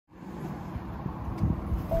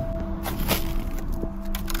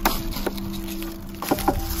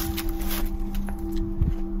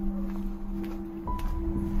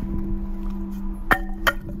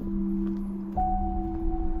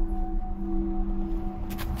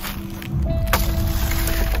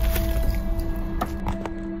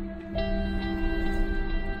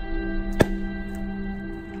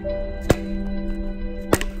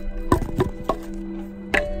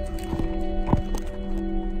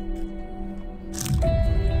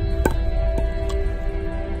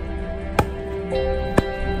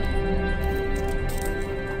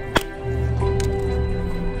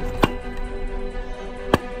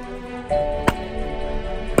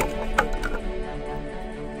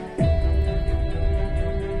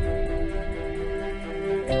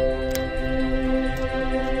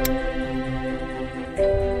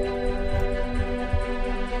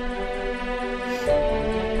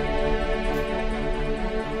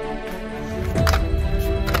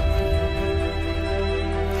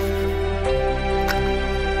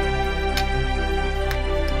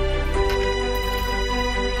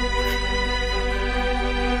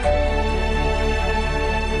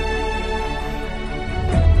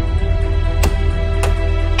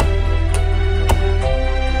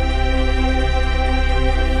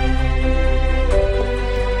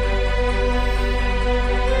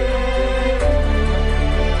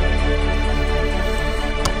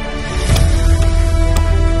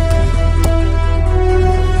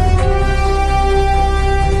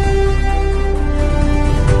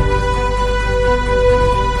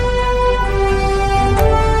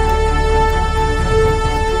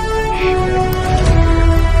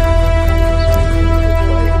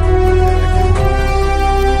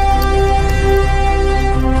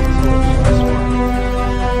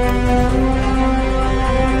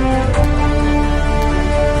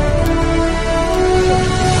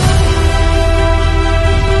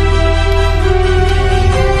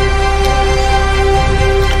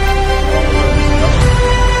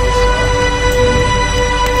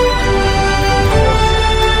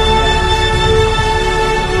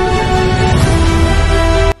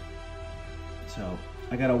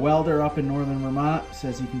got a welder up in northern Vermont,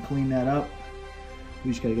 says he can clean that up.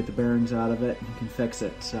 We just gotta get the bearings out of it and he can fix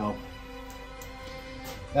it. So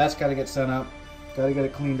that's gotta get sent up. Gotta get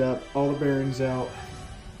it cleaned up, all the bearings out.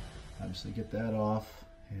 Obviously get that off,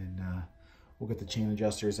 and we'll get the chain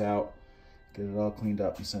adjusters out, get it all cleaned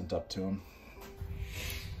up and sent up to him.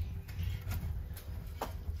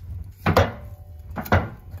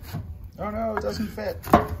 Oh no, it doesn't fit.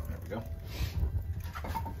 There we go.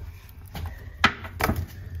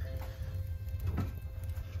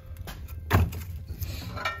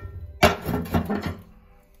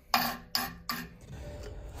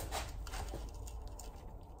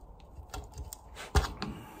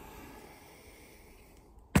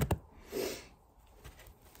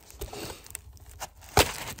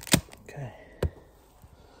 Okay.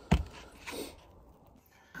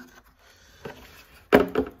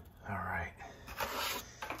 All right.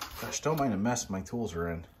 Gosh, don't mind the mess my tools are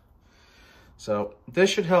in. So this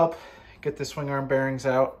should help get the swing arm bearings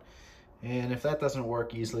out. And if that doesn't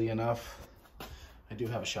work easily enough, I do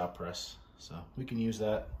have a shop press, so we can use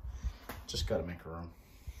that. Just got to make room.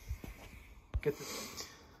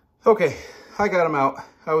 Okay, I got them out.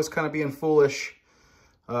 I was kind of being foolish,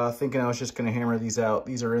 thinking I was just going to hammer these out.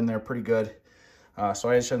 These are in there pretty good. So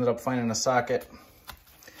I just ended up finding a socket.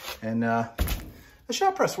 And the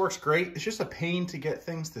shop press works great. It's just a pain to get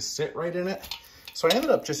things to sit right in it. So I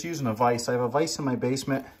ended up just using a vise. I have a vise in my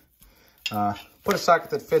basement. Put a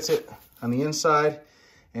socket that fits it on the inside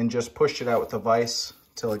and just pushed it out with the vise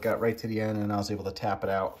till it got right to the end, and I was able to tap it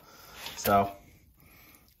out. So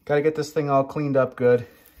got to get this thing all cleaned up good.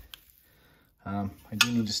 I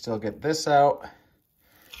do need to still get this out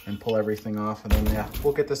and pull everything off, and then yeah,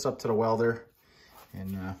 we'll get this up to the welder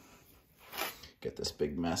and get this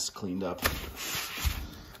big mess cleaned up.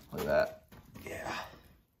 Look at that. Yeah.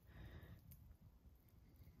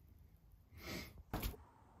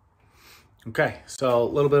 Okay, so a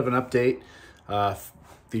little bit of an update.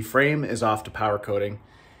 The frame is off to powder coating,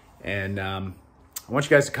 and I want you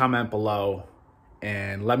guys to comment below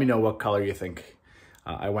and let me know what color you think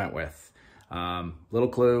I went with. Little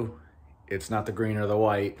clue, it's not the green or the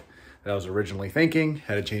white that I was originally thinking.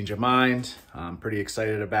 Had a change of mind. I'm pretty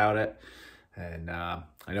excited about it. And I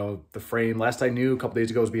know the frame, last I knew, a couple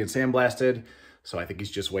days ago, was being sandblasted. So I think he's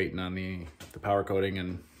just waiting on the powder coating,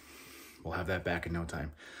 and we'll have that back in no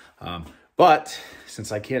time. But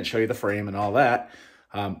since I can't show you the frame and all that,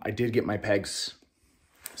 I did get my pegs.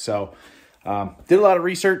 So did a lot of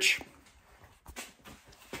research.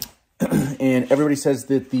 And everybody says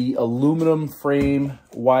that the aluminum frame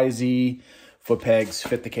YZ foot pegs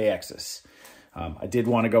fit the KXs. I did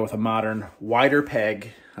want to go with a modern, wider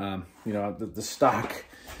peg. You know, the stock,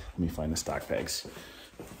 let me find the stock pegs.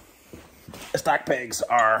 The stock pegs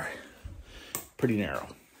are pretty narrow.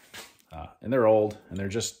 And they're old, and they're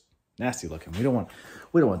just nasty looking. We don't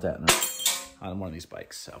want that on one of these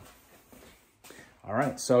bikes. So, all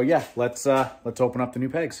right. So yeah, let's open up the new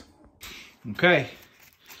pegs. Okay.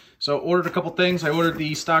 So ordered a couple things. I ordered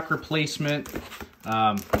the stock replacement.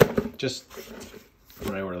 Just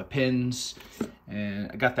what I ordered, the pins,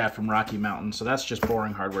 and I got that from Rocky Mountain. So that's just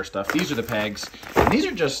boring hardware stuff. These are the pegs, and these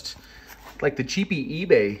are just like the cheapy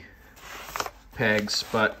eBay pegs,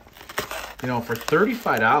 but you know, for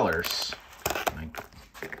 $35, like,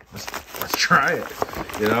 let's try it,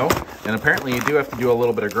 you know? And apparently you do have to do a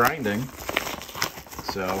little bit of grinding.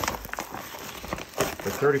 So for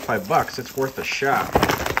 35 bucks, it's worth a shot.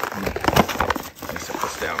 Let me set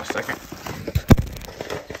this down a second.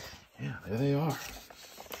 Yeah, there they are.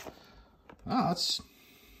 Oh,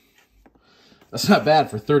 that's not bad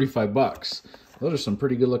for 35 bucks. Those are some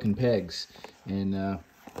pretty good looking pegs. And the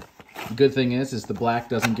good thing is the black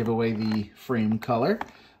doesn't give away the frame color,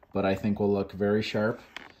 but I think will look very sharp.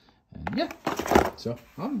 And yeah, so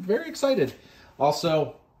I'm very excited.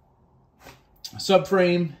 Also,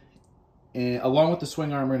 subframe, along with the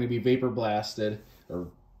swing arm, are going to be vapor blasted,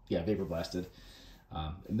 and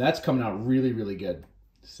that's coming out really, really good.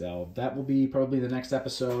 So that will be probably the next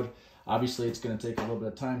episode. Obviously, it's going to take a little bit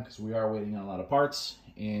of time because we are waiting on a lot of parts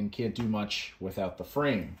and can't do much without the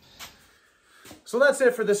frame. So that's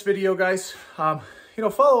it for this video, guys. You know,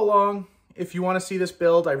 follow along if you want to see this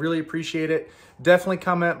build. I really appreciate it. Definitely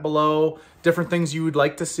comment below different things you would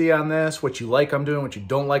like to see on this, what you like I'm doing, what you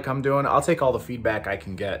don't like I'm doing. I'll take all the feedback I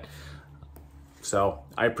can get. So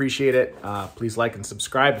I appreciate it. Please like and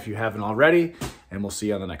subscribe if you haven't already, and we'll see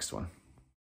you on the next one.